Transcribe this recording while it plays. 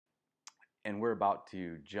and we're about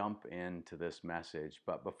to jump into this message.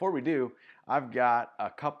 But before we do, I've got a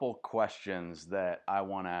couple questions that I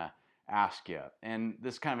want to ask you. And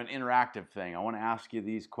this is kind of an interactive thing. I want to ask you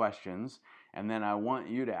these questions, and then I want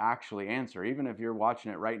you to actually answer, even if you're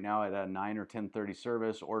watching it right now at a 9 or 10:30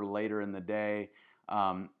 service or later in the day.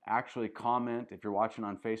 Actually comment. If you're watching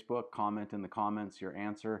on Facebook, comment in the comments your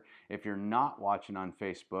answer. If you're not watching on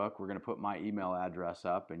Facebook, we're going to put my email address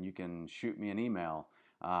up, and you can shoot me an email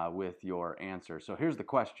with your answer. So here's the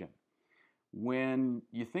question. When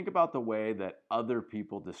you think about the way that other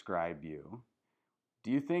people describe you,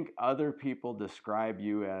 do you think other people describe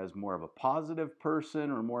you as more of a positive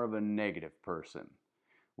person or more of a negative person?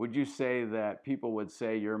 Would you say that people would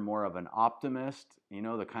say you're more of an optimist,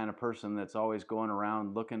 the kind of person that's always going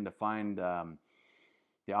around looking to find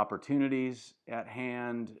the opportunities at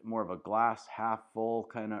hand, more of a glass half full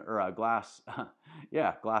kind of, or a glass,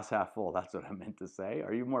 yeah, glass half full. That's what I meant to say.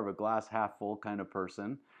 Are you more of a glass half full kind of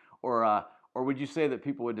person, or would you say that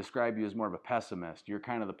people would describe you as more of a pessimist? You're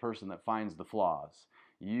kind of the person that finds the flaws.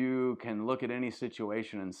 You can look at any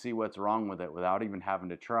situation and see what's wrong with it without even having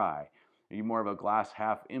to try. Are you more of a glass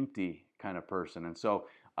half empty kind of person? And so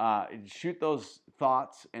shoot those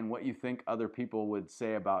thoughts and what you think other people would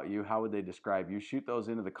say about you. How would they describe you? Shoot those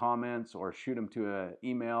into the comments or shoot them to an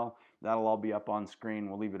email. That'll all be up on screen.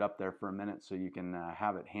 We'll leave it up there for a minute so you can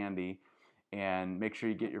have it handy, and make sure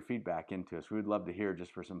you get your feedback into us. We would love to hear,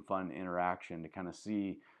 just for some fun interaction, to kind of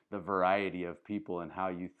see the variety of people and how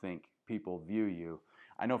you think people view you.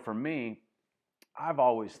 I know for me, I've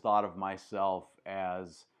always thought of myself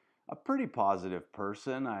as a pretty positive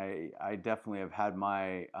person. I definitely have had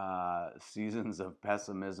my seasons of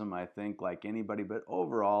pessimism, I think, like anybody, but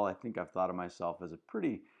overall, I think I've thought of myself as a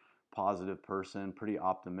pretty positive person, pretty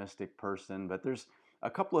optimistic person. But there's a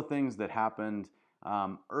couple of things that happened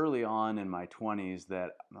early on in my 20s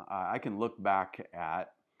that I can look back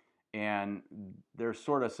at, and there's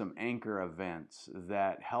sort of some anchor events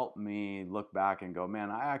that help me look back and go, man,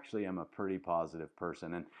 I actually am a pretty positive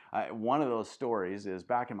person. And one of those stories is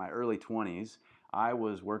back in my early 20s, I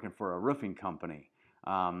was working for a roofing company.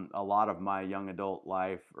 A lot of my young adult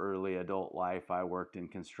life, early adult life, I worked in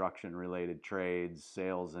construction related trades,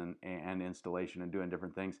 sales and installation, and doing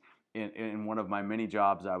different things. In one of my many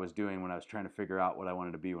jobs I was doing when I was trying to figure out what I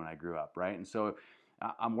wanted to be when I grew up, right? And so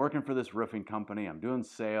I'm working for this roofing company. I'm doing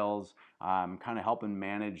sales. I'm kind of helping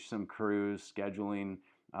manage some crews, scheduling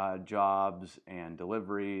jobs and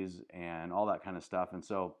deliveries and all that kind of stuff. And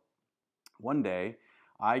so one day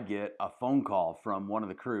I get a phone call from one of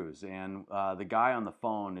the crews, and the guy on the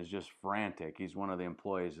phone is just frantic. He's one of the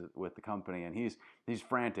employees with the company, and he's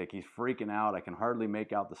frantic. He's freaking out. I can hardly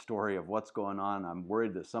make out the story of what's going on. I'm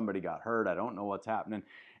worried that somebody got hurt. I don't know what's happening,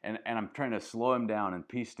 and I'm trying to slow him down and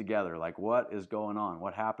piece together, like, what is going on?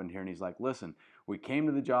 What happened here? And he's like, listen, we came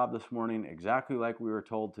to the job this morning exactly like we were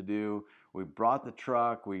told to do. We brought the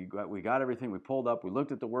truck. We got everything. We pulled up. We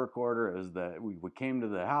looked at the work order. It was we came to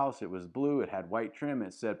the house. It was blue. It had white trim.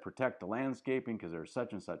 It said protect the landscaping because there were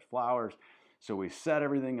such and such flowers. So we set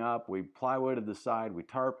everything up. We plywooded the side. We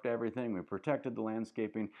tarped everything. We protected the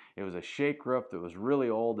landscaping. It was a shake roof that was really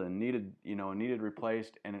old and needed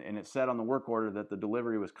replaced. And it said on the work order that the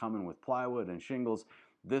delivery was coming with plywood and shingles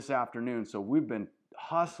this afternoon. So we've been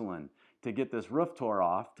hustling to get this roof tore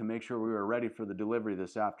off to make sure we were ready for the delivery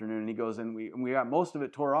this afternoon. And he goes, and we got most of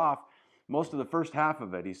it tore off. Most of the first half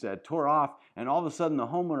of it, he said, tore off. And all of a sudden the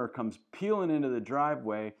homeowner comes peeling into the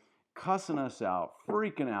driveway, cussing us out,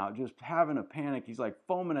 freaking out, just having a panic. He's like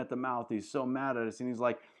foaming at the mouth. He's so mad at us. And he's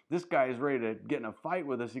like, this guy is ready to get in a fight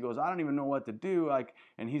with us. He goes, I don't even know what to do.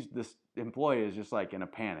 And this employee is just like in a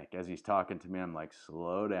panic as he's talking to me. I'm like,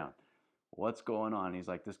 slow down. What's going on? He's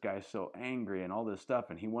like, this guy's so angry and all this stuff.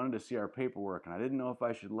 And he wanted to see our paperwork. And I didn't know if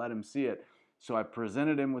I should let him see it. So I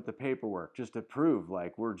presented him with the paperwork just to prove,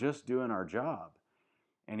 like, we're just doing our job.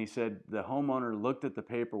 And he said the homeowner looked at the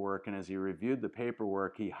paperwork, and as he reviewed the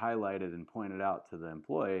paperwork, he highlighted and pointed out to the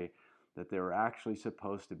employee that they were actually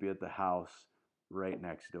supposed to be at the house right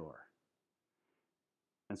next door.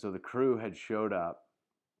 And so the crew had showed up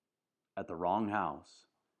at the wrong house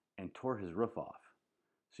and tore his roof off.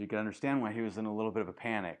 So you can understand why he was in a little bit of a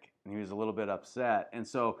panic and he was a little bit upset. And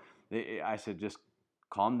so I said, just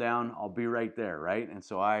calm down. I'll be right there, right? And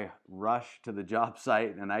so I rushed to the job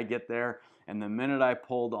site and I get there. And the minute I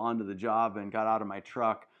pulled onto the job and got out of my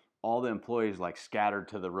truck, all the employees like scattered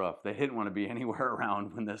to the roof. They didn't want to be anywhere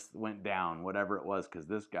around when this went down, whatever it was, because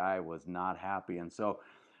this guy was not happy. And so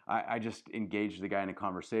I just engaged the guy in a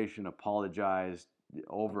conversation, apologized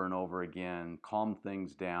over and over again, calmed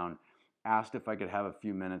things down. asked if I could have a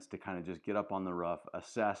few minutes to kind of just get up on the roof,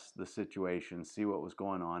 assess the situation, see what was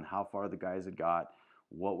going on, how far the guys had got,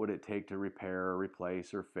 what would it take to repair or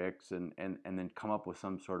replace or fix, and then come up with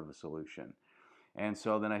some sort of a solution. And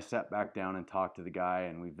so then I sat back down and talked to the guy,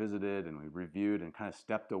 and we visited and we reviewed and kind of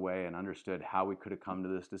stepped away and understood how we could have come to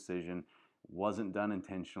this decision. It wasn't done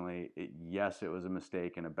intentionally. Yes, it was a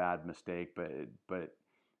mistake and a bad mistake, but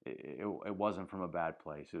it wasn't from a bad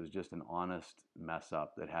place. It was just an honest mess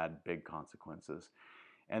up that had big consequences.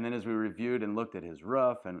 And then as we reviewed and looked at his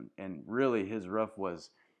roof, and really his roof was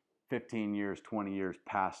 15 years, 20 years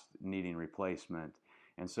past needing replacement.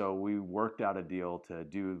 And so we worked out a deal to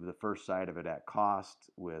do the first side of it at cost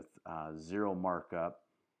with zero markup,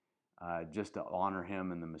 just to honor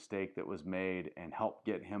him and the mistake that was made and help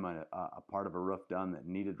get him a part of a roof done that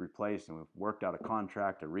needed replaced. And we've worked out a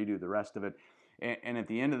contract to redo the rest of it. And at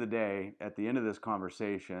the end of the day, at the end of this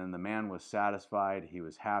conversation, the man was satisfied. He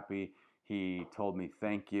was happy. He told me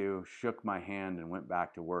thank you, shook my hand, and went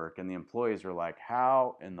back to work. And the employees were like,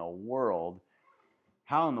 how in the world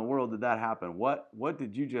did that happen? What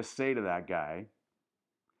did you just say to that guy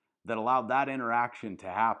that allowed that interaction to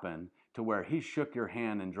happen to where he shook your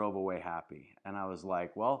hand and drove away happy? And I was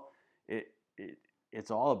like, well, it's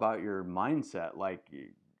all about your mindset. Like,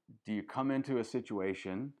 do you come into a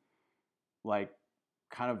situation like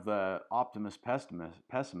kind of the optimist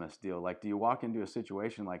pessimist deal? Like, do you walk into a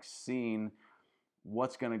situation like seeing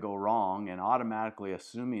what's going to go wrong and automatically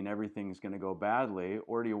assuming everything's going to go badly?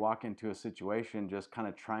 Or do you walk into a situation just kind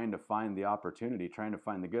of trying to find the opportunity, trying to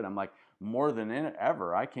find the good? I'm like, more than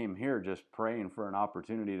ever, I came here just praying for an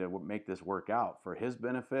opportunity to make this work out for his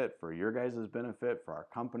benefit, for your guys' benefit, for our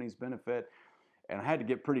company's benefit. And I had to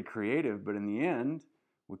get pretty creative, but in the end,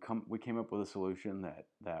 we came up with a solution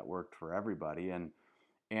that worked for everybody,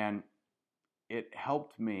 and it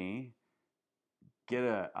helped me get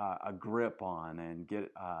a grip on and get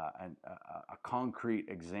a concrete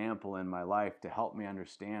example in my life to help me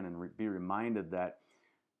understand and be reminded that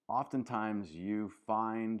oftentimes you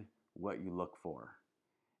find what you look for.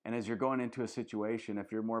 And as you're going into a situation, if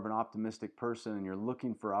you're more of an optimistic person and you're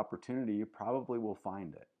looking for opportunity, you probably will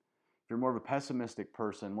find it. If you're more of a pessimistic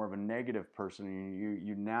person, more of a negative person,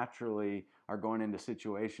 you naturally are going into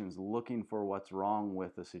situations looking for what's wrong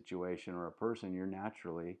with a situation or a person, you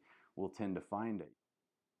naturally will tend to find it.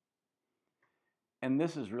 And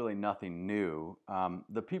this is really nothing new.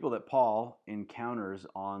 The people that Paul encounters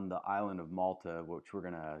on the island of Malta, which we're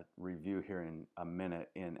going to review here in a minute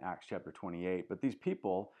in Acts chapter 28, but these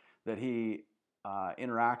people that he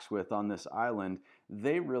interacts with on this island,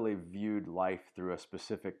 they really viewed life through a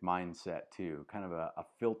specific mindset too, kind of a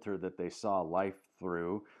filter that they saw life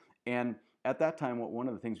through. And at that time, one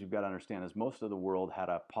of the things we've got to understand is most of the world had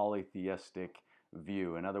a polytheistic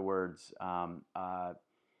view. In other words,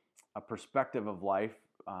 a perspective of life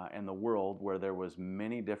and the world where there was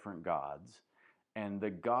many different gods, and the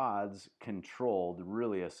gods controlled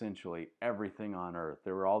really essentially everything on earth.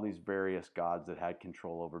 There were all these various gods that had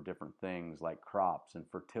control over different things like crops and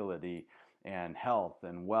fertility and health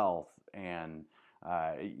and wealth and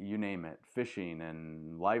you name it, fishing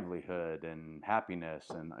and livelihood and happiness,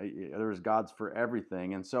 and there was gods for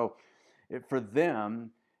everything. And so for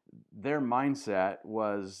them, their mindset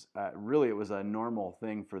was really, it was a normal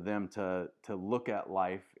thing for them to look at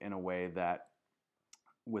life in a way that,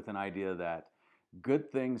 with an idea that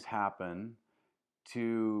good things happen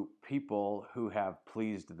to people who have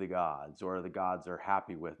pleased the gods, or the gods are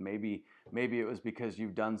happy with. Maybe it was because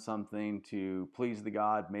you've done something to please the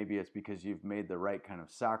god. Maybe it's because you've made the right kind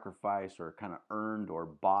of sacrifice, or kind of earned or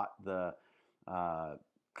bought the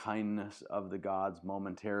kindness of the gods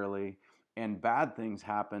momentarily. And bad things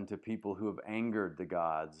happen to people who have angered the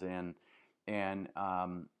gods and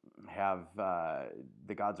have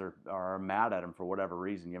the gods are mad at them for whatever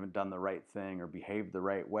reason. You haven't done the right thing or behaved the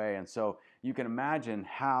right way. And so you can imagine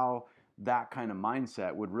how that kind of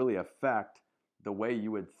mindset would really affect the way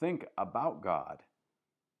you would think about God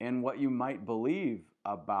and what you might believe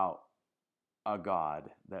about a God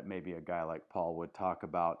that maybe a guy like Paul would talk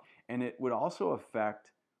about. And it would also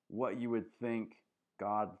affect what you would think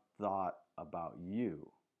God thought about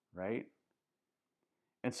you, right?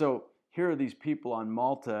 And so here are these people on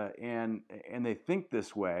Malta, and they think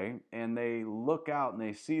this way, and they look out and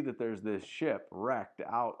they see that there's this ship wrecked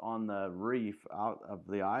out on the reef out of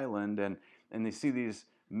the island, and they see these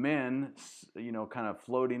men, kind of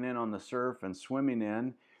floating in on the surf and swimming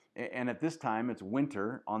in. And at this time, it's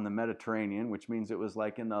winter on the Mediterranean, which means it was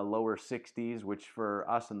like in the lower 60s, which for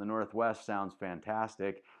us in the Northwest sounds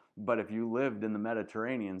fantastic. But if you lived in the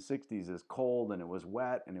Mediterranean, 60s is cold, and it was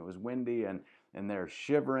wet, and it was windy, and and they're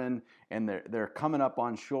shivering, and they're coming up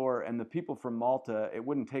on shore. And the people from Malta, it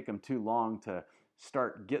wouldn't take them too long to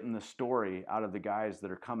start getting the story out of the guys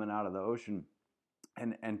that are coming out of the ocean,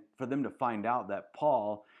 and for them to find out that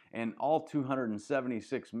Paul and all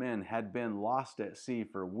 276 men had been lost at sea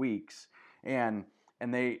for weeks, and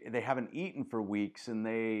they haven't eaten for weeks, and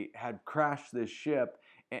they had crashed this ship,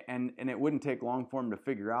 and it wouldn't take long for them to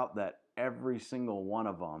figure out that every single one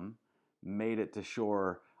of them made it to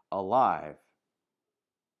shore alive.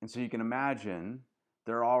 And so you can imagine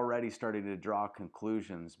they're already starting to draw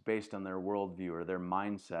conclusions based on their worldview or their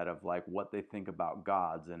mindset of like what they think about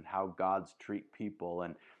gods and how gods treat people,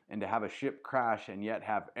 and to have a ship crash and yet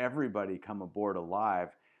have everybody come aboard alive,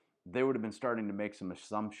 they would have been starting to make some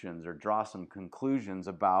assumptions or draw some conclusions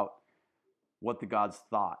about what the gods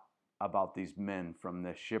thought about these men from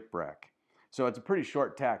this shipwreck. So it's a pretty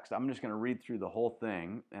short text. I'm just going to read through the whole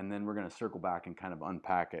thing, and then we're going to circle back and kind of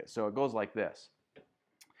unpack it. So it goes like this.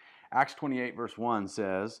 Acts 28 verse 1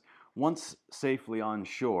 says, "Once safely on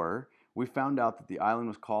shore, we found out that the island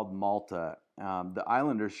was called Malta. The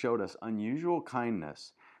islanders showed us unusual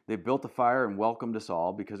kindness. They built a fire and welcomed us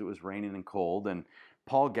all because it was raining and cold. And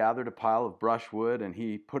Paul gathered a pile of brushwood and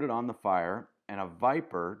he put it on the fire, and a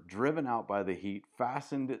viper, driven out by the heat,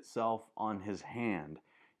 fastened itself on his hand."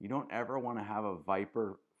 You don't ever want to have a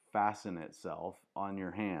viper fasten itself on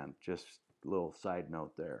your hand. Just a little side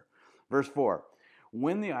note there. Verse 4.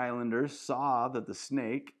 "When the islanders saw that the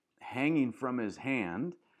snake hanging from his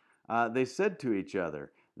hand, they said to each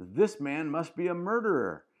other, 'This man must be a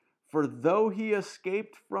murderer, for though he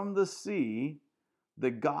escaped from the sea, the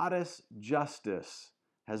goddess Justice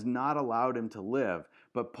has not allowed him to live.'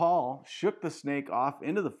 But Paul shook the snake off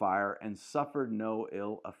into the fire and suffered no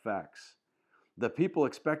ill effects. The people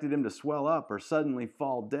expected him to swell up or suddenly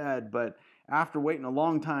fall dead, but after waiting a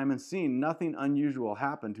long time and seeing nothing unusual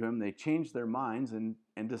happen to him, they changed their minds and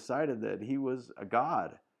decided that he was a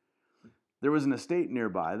god. There was an estate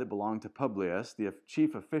nearby that belonged to Publius, the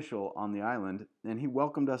chief official on the island, and he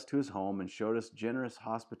welcomed us to his home and showed us generous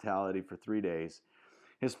hospitality for 3 days.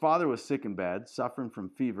 His father was sick in bed, suffering from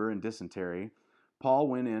fever and dysentery. Paul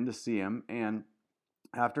went in to see him and,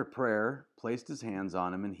 after prayer, placed his hands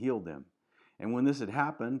on him and healed him. And when this had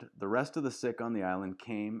happened, the rest of the sick on the island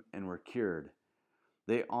came and were cured.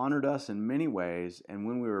 They honored us in many ways, and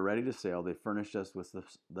when we were ready to sail, they furnished us with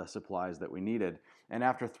the supplies that we needed. And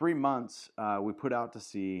after 3 months, we put out to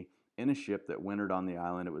sea in a ship that wintered on the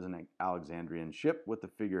island. It was an Alexandrian ship with the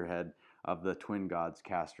figurehead of the twin gods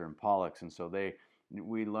Castor and Pollux. And so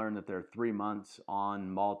we learned that they're 3 months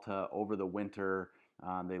on Malta over the winter.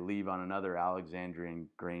 They leave on another Alexandrian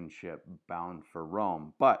grain ship bound for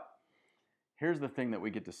Rome. But here's the thing that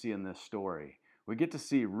we get to see in this story. We get to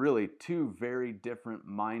see really two very different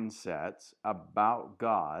mindsets about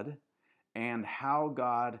God and how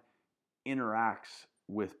God interacts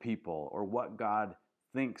with people, or what God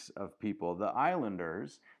thinks of people. The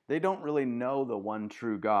islanders, they don't really know the one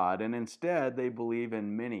true God, and instead they believe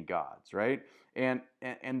in many gods, right? And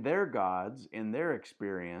their gods, in their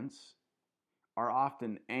experience, are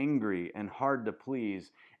often angry and hard to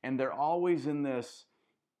please, and they're always in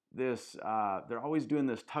they're always doing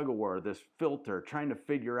this tug of war, this filter, trying to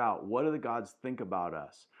figure out, what do the gods think about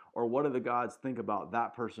us, or what do the gods think about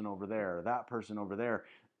that person over there, or that person over there.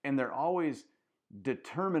 And they're always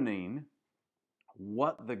determining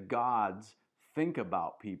what the gods think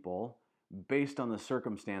about people based on the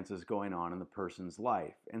circumstances going on in the person's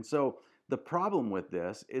life. And so the problem with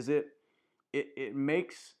this is it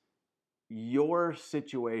makes your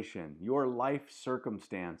situation, your life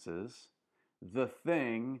circumstances, the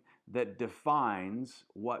thing that defines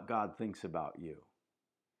what God thinks about you.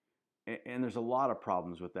 And there's a lot of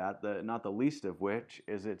problems with that, not the least of which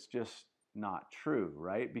is it's just not true,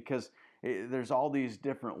 right? Because there's all these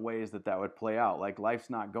different ways that would play out. Like,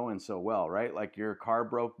 life's not going so well, right? Like, your car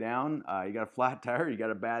broke down, you got a flat tire, you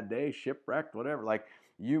got a bad day, shipwrecked, whatever. Like,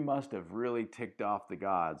 you must have really ticked off the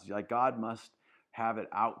gods. Like, God must have it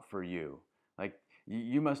out for you. Like,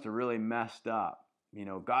 you must have really messed up. You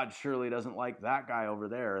know, God surely doesn't like that guy over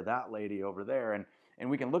there or that lady over there. And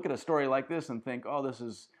we can look at a story like this and think, oh, this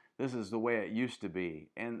is the way it used to be.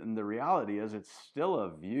 And the reality is, it's still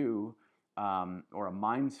a view or a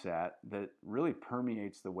mindset that really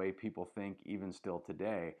permeates the way people think even still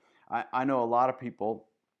today. I know a lot of people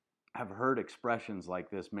have heard expressions like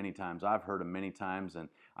this many times. I've heard them many times, and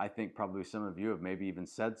I think probably some of you have maybe even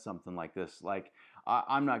said something like this, like,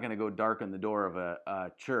 I'm not going to go darken the door of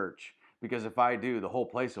a church, because if I do, the whole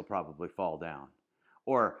place will probably fall down.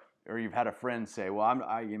 Or you've had a friend say, well,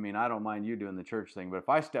 I don't mind you doing the church thing, but if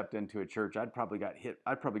I stepped into a church, I'd probably get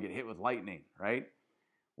hit with lightning, right?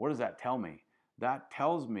 What does that tell me? that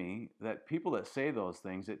tells me that people that say those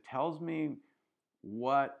things, it tells me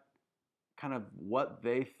what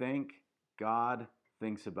they think God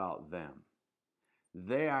thinks about them.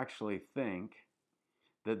 They actually think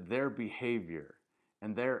that their behavior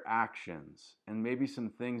and their actions and maybe some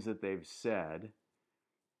things that they've said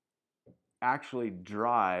actually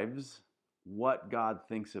drives what God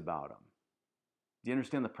thinks about them. Do you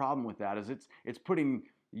understand the problem with that? Is it's putting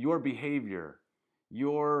your behavior,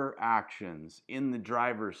 your actions in the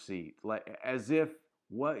driver's seat, like as if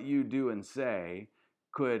what you do and say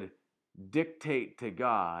could dictate to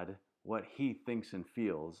God what he thinks and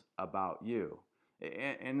feels about you.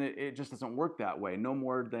 And it just doesn't work that way, no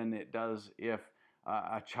more than it does if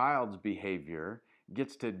a child's behavior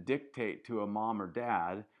gets to dictate to a mom or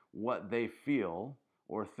dad what they feel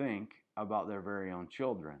or think about their very own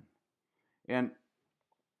children. And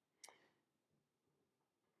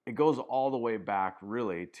it goes all the way back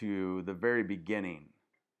really to the very beginning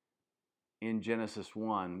in Genesis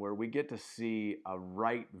 1, where we get to see a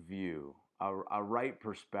right view, a right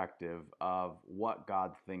perspective of what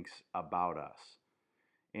God thinks about us.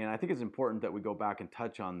 And I think it's important that we go back and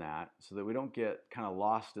touch on that so that we don't get kind of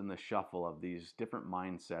lost in the shuffle of these different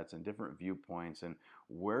mindsets and different viewpoints, and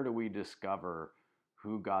where do we discover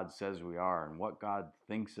who God says we are and what God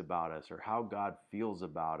thinks about us or how God feels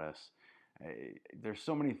about us. There's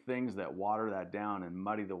so many things that water that down and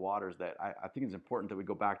muddy the waters that I think it's important that we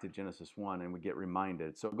go back to Genesis 1 and we get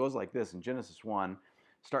reminded. So it goes like this in Genesis 1,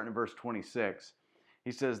 starting in verse 26.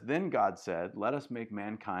 He says, "Then God said, let us make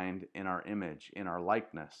mankind in our image, in our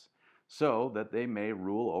likeness, so that they may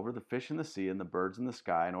rule over the fish in the sea and the birds in the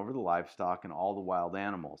sky and over the livestock and all the wild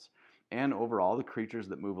animals, and over all the creatures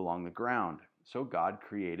that move along the ground. So God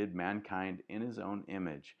created mankind in his own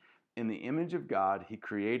image. In the image of God, he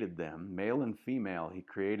created them. Male and female, he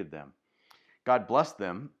created them. God blessed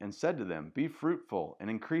them and said to them, be fruitful and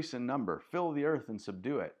increase in number, fill the earth and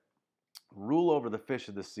subdue it. Rule over the fish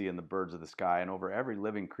of the sea and the birds of the sky and over every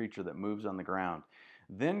living creature that moves on the ground.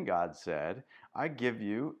 Then God said, I give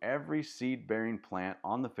you every seed-bearing plant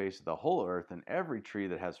on the face of the whole earth and every tree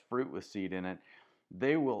that has fruit with seed in it.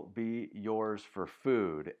 They will be yours for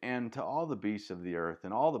food. And to all the beasts of the earth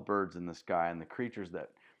and all the birds in the sky and the creatures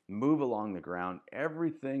that move along the ground,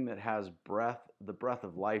 everything that has breath, the breath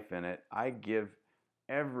of life in it, I give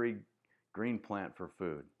every green plant for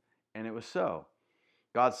food. And it was so.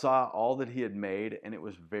 God saw all that he had made, and it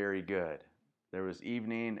was very good. There was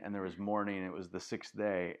evening and there was morning, and it was the sixth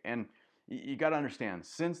day. And you got to understand,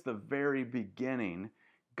 since the very beginning,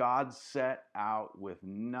 God set out with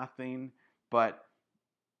nothing but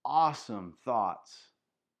awesome thoughts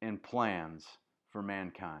and plans for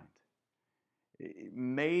mankind.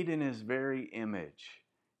 Made in his very image.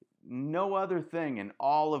 No other thing in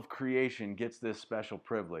all of creation gets this special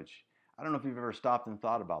privilege. I don't know if you've ever stopped and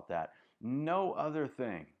thought about that. No other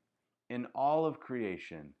thing in all of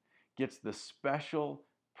creation gets the special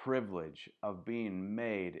privilege of being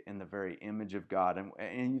made in the very image of God.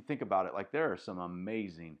 And you think about it, like there are some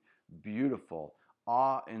amazing, beautiful,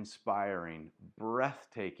 awe-inspiring,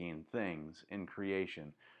 breathtaking things in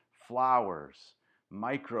creation. Flowers,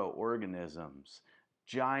 microorganisms,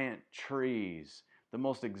 giant trees, the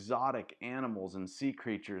most exotic animals and sea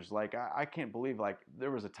creatures. Like I can't believe, like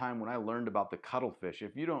there was a time when I learned about the cuttlefish.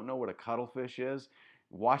 If you don't know what a cuttlefish is,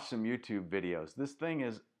 watch some YouTube videos. This thing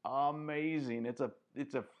is amazing. It's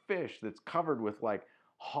a fish that's covered with like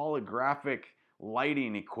holographic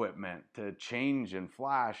lighting equipment to change and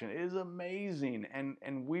flash, and it is amazing.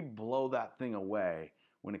 And we blow that thing away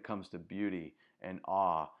when it comes to beauty and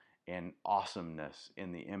awe and awesomeness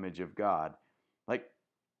in the image of God. Like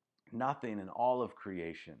nothing in all of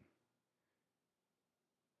creation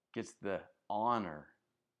gets the honor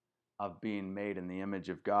of being made in the image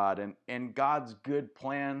of God. And God's good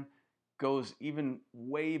plan goes even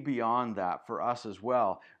way beyond that for us as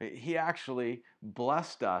well. He actually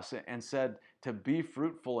blessed us and said to be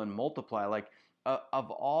fruitful and multiply. Like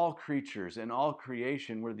of all creatures and all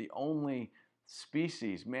creation, we're the only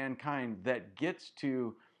species, mankind, that gets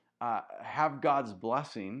to have God's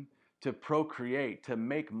blessing to procreate, to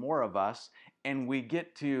make more of us, and we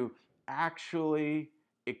get to actually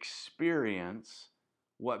experience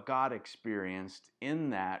what God experienced in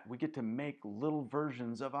that. We get to make little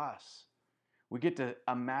versions of us. We get to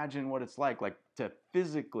imagine what it's like to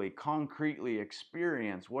physically, concretely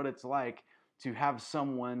experience what it's like to have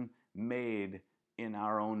someone made in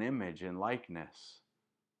our own image and likeness,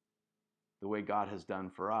 the way God has done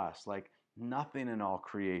for us. Like nothing in all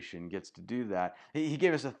creation gets to do that. He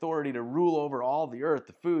gave us authority to rule over all the earth,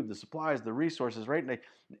 the food, the supplies, the resources, right?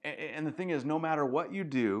 And the thing is, no matter what you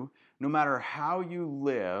do, no matter how you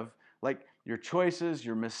live, like your choices,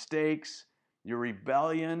 your mistakes, your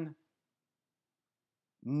rebellion,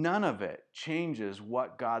 none of it changes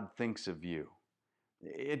what God thinks of you.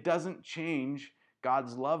 It doesn't change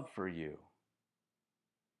God's love for you.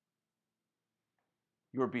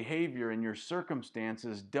 Your behavior and your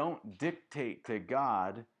circumstances don't dictate to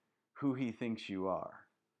God who He thinks you are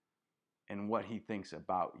and what He thinks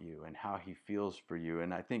about you and how He feels for you.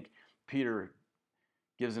 And I think Peter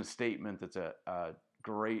gives a statement that's a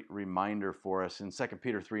great reminder for us. In 2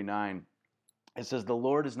 Peter 3:9, it says, "The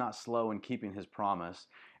Lord is not slow in keeping His promise,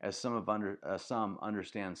 as some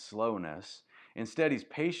understand slowness. Instead, He's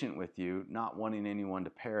patient with you, not wanting anyone to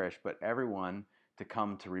perish, but everyone to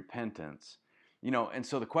come to repentance." And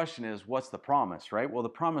so the question is, what's the promise, right? Well, the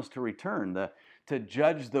promise to return, to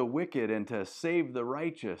judge the wicked and to save the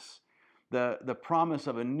righteous, the promise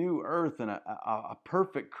of a new earth and a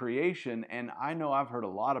perfect creation. And I know I've heard a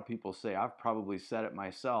lot of people say, I've probably said it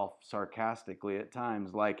myself sarcastically at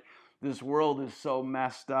times, like, this world is so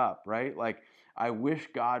messed up, right? Like, I wish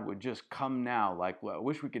God would just come now. Like, I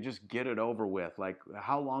wish we could just get it over with. Like,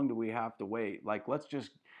 how long do we have to wait? Like,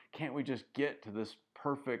 can't we just get to this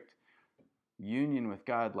perfect union with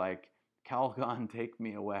God? Like, Calgon, take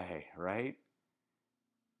me away, right?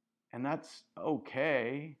 And that's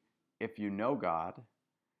okay if you know God.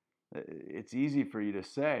 It's easy for you to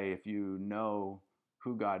say if you know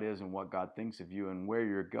who God is and what God thinks of you and where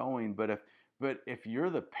you're going. But if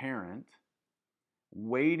you're the parent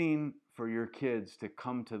waiting for your kids to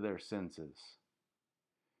come to their senses,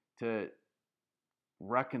 to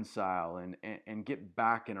reconcile and get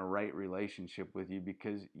back in a right relationship with you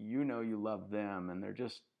because you know you love them and they're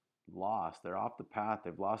just lost, they're off the path,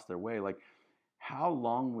 they've lost their way, like, how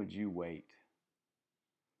long would you wait?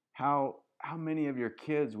 How many of your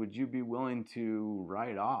kids would you be willing to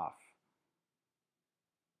write off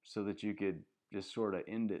so that you could just sort of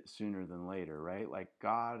end it sooner than later, right? Like,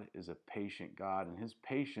 God is a patient God, and His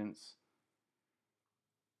patience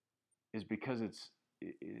is because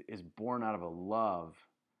is born out of a love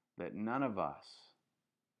that none of us,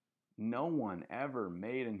 no one ever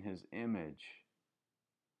made in His image,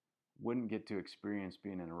 wouldn't get to experience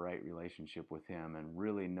being in a right relationship with Him and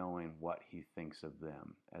really knowing what He thinks of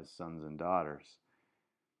them as sons and daughters.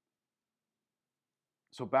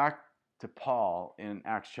 So back to Paul in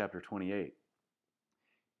Acts chapter 28.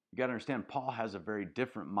 You got to understand, Paul has a very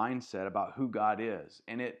different mindset about who God is,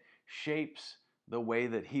 and it shapes the way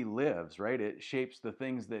that he lives, right? It shapes the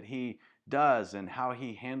things that he does and how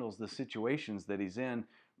he handles the situations that he's in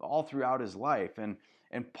all throughout his life. And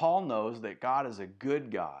Paul knows that God is a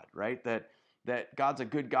good God, right? That God's a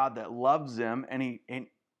good God that loves him, and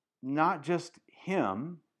not just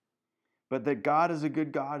him, but that God is a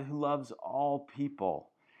good God who loves all people.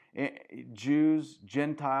 Jews,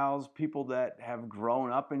 Gentiles, people that have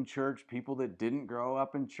grown up in church, people that didn't grow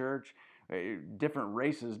up in church, different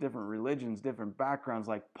races, different religions, different backgrounds.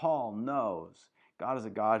 Like, Paul knows God is a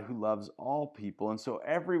God who loves all people. And so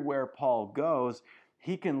everywhere Paul goes,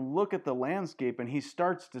 he can look at the landscape and he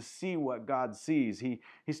starts to see what God sees. He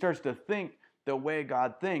starts to think the way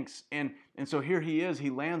God thinks. And so here he is, he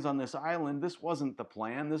lands on this island. This wasn't the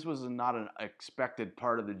plan. This was not an expected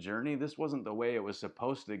part of the journey. This wasn't the way it was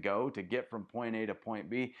supposed to go to get from point A to point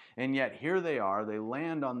B. And yet here they are, they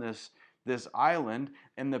land on this island,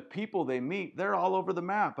 and the people they meet, they're all over the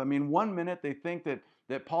map. I mean, one minute they think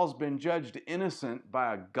that Paul's been judged innocent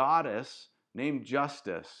by a goddess named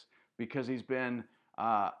Justice because he's been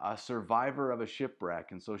a survivor of a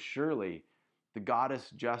shipwreck. And so surely the goddess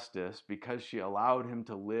Justice, because she allowed him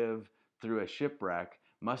to live through a shipwreck,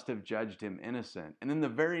 must have judged him innocent. And then the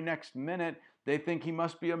very next minute, they think he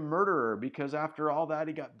must be a murderer because after all that,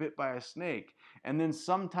 he got bit by a snake. And then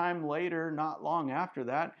sometime later, not long after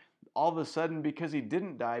that, all of a sudden, because he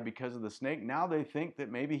didn't die because of the snake, now they think that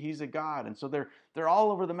maybe he's a god. And so they're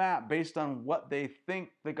all over the map based on what they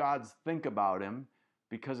think the gods think about him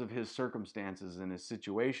because of his circumstances and his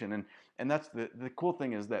situation. And that's the cool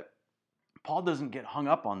thing, is that Paul doesn't get hung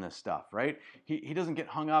up on this stuff, right? He doesn't get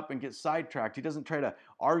hung up and get sidetracked. He doesn't try to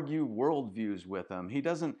argue worldviews with them. He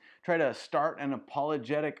doesn't try to start an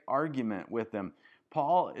apologetic argument with them.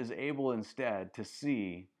 Paul is able instead to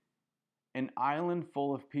see an island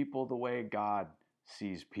full of people the way God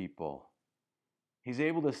sees people. He's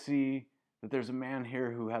able to see that there's a man here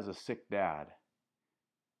who has a sick dad,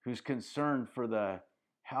 who's concerned for the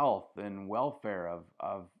health and welfare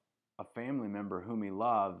of a family member whom he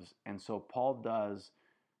loves. And so Paul does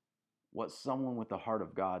what someone with the heart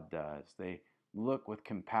of God does. They look with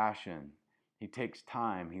compassion. He takes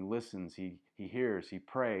time. He listens. He hears. He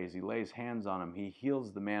prays. He lays hands on him. He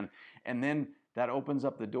heals the man. And then that opens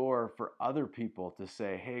up the door for other people to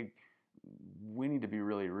say, hey, we need to be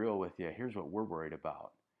really real with you. Here's what we're worried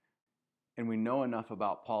about. And we know enough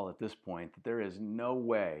about Paul at this point that there is no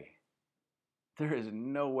way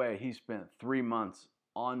he spent 3 months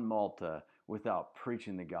on Malta without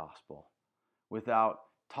preaching the gospel, without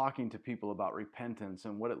talking to people about repentance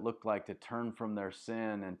and what it looked like to turn from their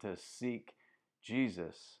sin and to seek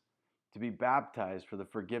Jesus, to be baptized for the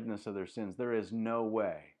forgiveness of their sins. There is no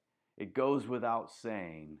way. It goes without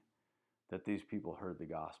saying that these people heard the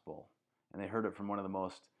gospel. And they heard it from one of the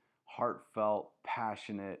most heartfelt,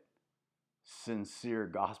 passionate, sincere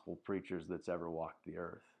gospel preachers that's ever walked the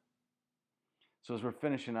earth. So as we're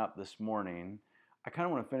finishing up this morning, I kind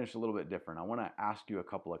of want to finish a little bit different. I want to ask you a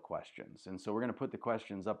couple of questions. And so we're going to put the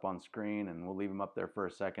questions up on screen, and we'll leave them up there for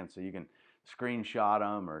a second so you can screenshot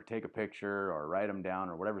them or take a picture or write them down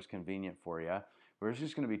or whatever's convenient for you. But it's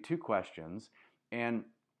just going to be 2 questions. And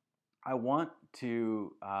I want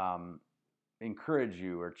to encourage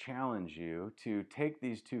you or challenge you to take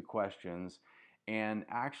these 2 questions and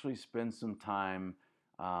actually spend some time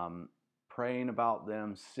praying about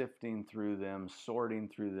them, sifting through them, sorting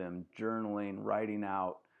through them, journaling, writing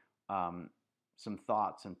out some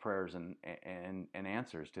thoughts and prayers and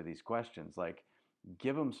answers to these questions. Like,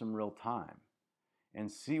 give them some real time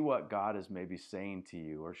and see what God is maybe saying to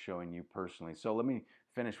you or showing you personally. So let me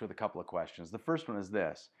finish with a couple of questions. The first one is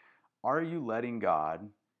this: are you letting God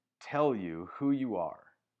tell you who you are?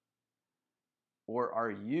 Or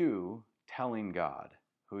are you telling God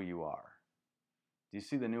who you are? Do you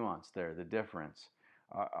see the nuance there, the difference?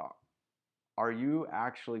 Are you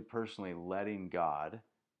actually personally letting God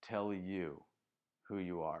tell you who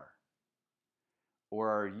you are? Or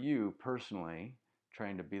are you personally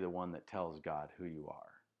trying to be the one that tells God who you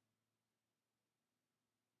are?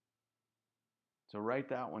 So write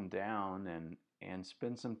that one down and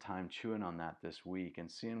spend some time chewing on that this week and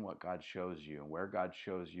seeing what God shows you and where God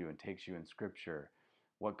shows you and takes you in Scripture,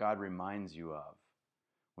 what God reminds you of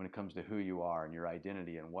when it comes to who you are and your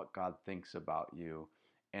identity and what God thinks about you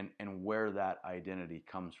and where that identity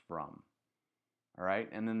comes from. All right?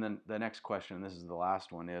 And then the next question, and this is the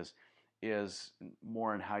last one, is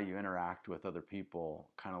more in how you interact with other people,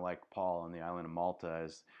 kind of like Paul on the island of Malta,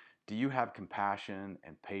 is do you have compassion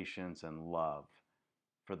and patience and love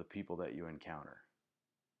for the people that you encounter?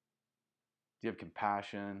 Do you have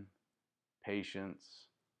compassion, patience,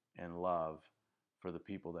 and love for the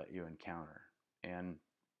people that you encounter? And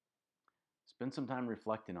spend some time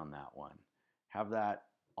reflecting on that one. Have that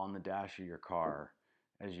on the dash of your car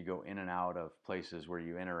as you go in and out of places where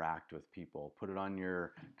you interact with people. Put it on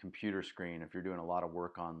your computer screen if you're doing a lot of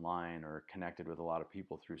work online or connected with a lot of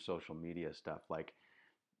people through social media stuff. Like,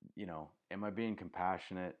 am I being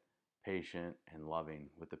compassionate, patient, and loving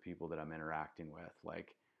with the people that I'm interacting with?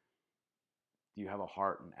 Like, do you have a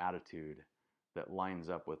heart and attitude that lines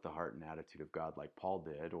up with the heart and attitude of God like Paul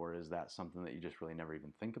did? Or is that something that you just really never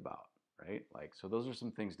even think about, right? Like, so those are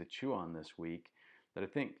some things to chew on this week that I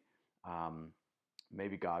think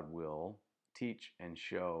maybe God will teach and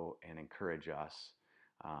show and encourage us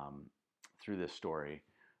through this story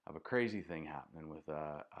of a crazy thing happening with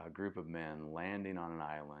a group of men landing on an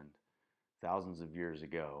island thousands of years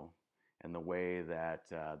ago, and the way that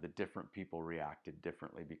the different people reacted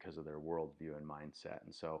differently because of their worldview and mindset.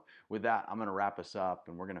 And so with that, I'm going to wrap us up,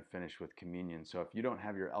 and we're going to finish with communion. So if you don't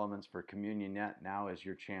have your elements for communion yet, now is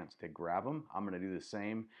your chance to grab them. I'm going to do the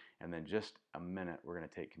same, and then just a minute, we're going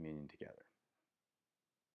to take communion together.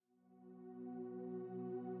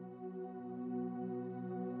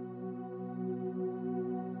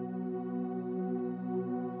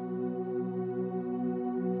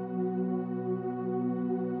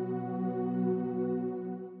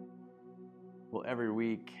 Well, every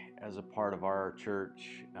week as a part of our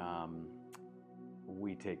church,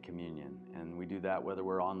 we take communion, and we do that whether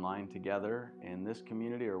we're online together in this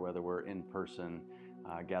community or whether we're in person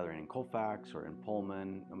gathering in Colfax or in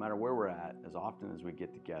Pullman. No matter where we're at, as often as we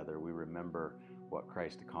get together, we remember what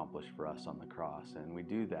Christ accomplished for us on the cross, and we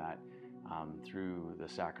do that through the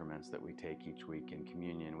sacraments that we take each week in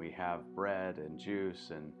communion. We have bread and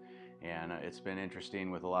juice, and it's been interesting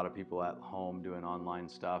with a lot of people at home doing online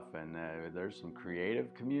stuff, and there's some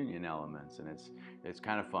creative communion elements, and it's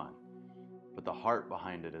kind of fun. But the heart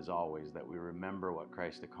behind it is always that we remember what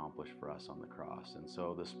Christ accomplished for us on the cross. And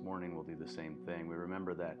so this morning we'll do the same thing. We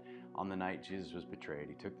remember that on the night Jesus was betrayed,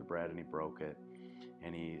 he took the bread and he broke it,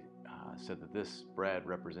 and he said that this bread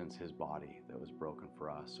represents his body that was broken for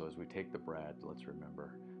us. So as we take the bread, let's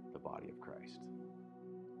remember the body of Christ.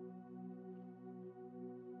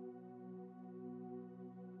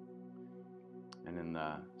 And in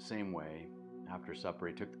the same way, after supper,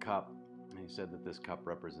 he took the cup, and he said that this cup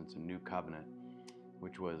represents a new covenant,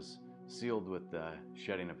 which was sealed with the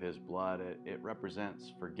shedding of his blood. It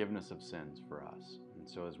represents forgiveness of sins for us. And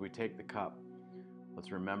so as we take the cup,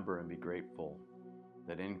 let's remember and be grateful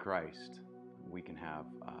that in Christ we can have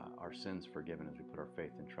our sins forgiven as we put our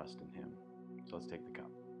faith and trust in him. So let's take the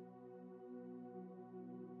cup.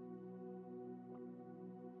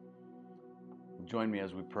 Join me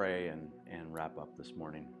as we pray and wrap up this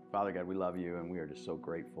morning. Father God, we love you, and we are just so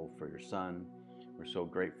grateful for your Son. We're so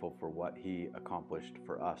grateful for what he accomplished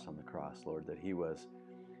for us on the cross, Lord, that he was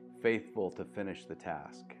faithful to finish the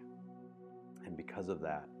task. And because of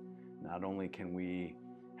that, not only can we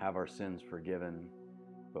have our sins forgiven,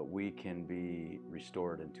 but we can be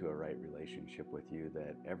restored into a right relationship with you,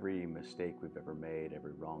 that every mistake we've ever made,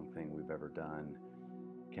 every wrong thing we've ever done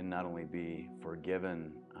can not only be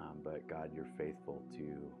forgiven, but God, you're faithful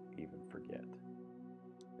to even forget.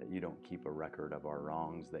 That you don't keep a record of our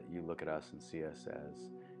wrongs, that you look at us and see us as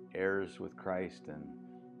heirs with Christ and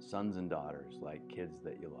sons and daughters, like kids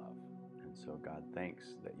that you love. And so God,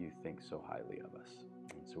 thanks that you think so highly of us.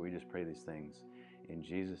 And so we just pray these things in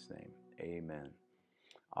Jesus' name, amen.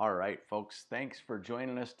 All right, folks, thanks for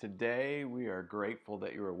joining us today. We are grateful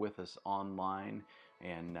that you are with us online,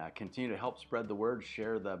 and continue to help spread the word.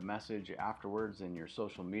 Share the message afterwards in your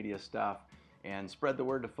social media stuff, and spread the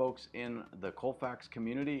word to folks in the Colfax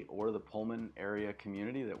community or the Pullman area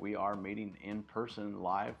community that we are meeting in person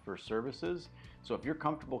live for services. So if you're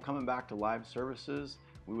comfortable coming back to live services,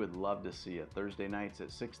 we would love to see you. Thursday nights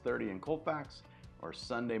at 6:30 in Colfax, or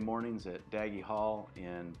Sunday mornings at Daggy Hall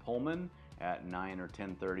in Pullman at 9 or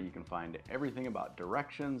 10:30. You can find everything about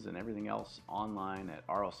directions and everything else online at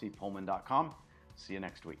rlcpullman.com. See you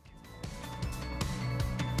next week.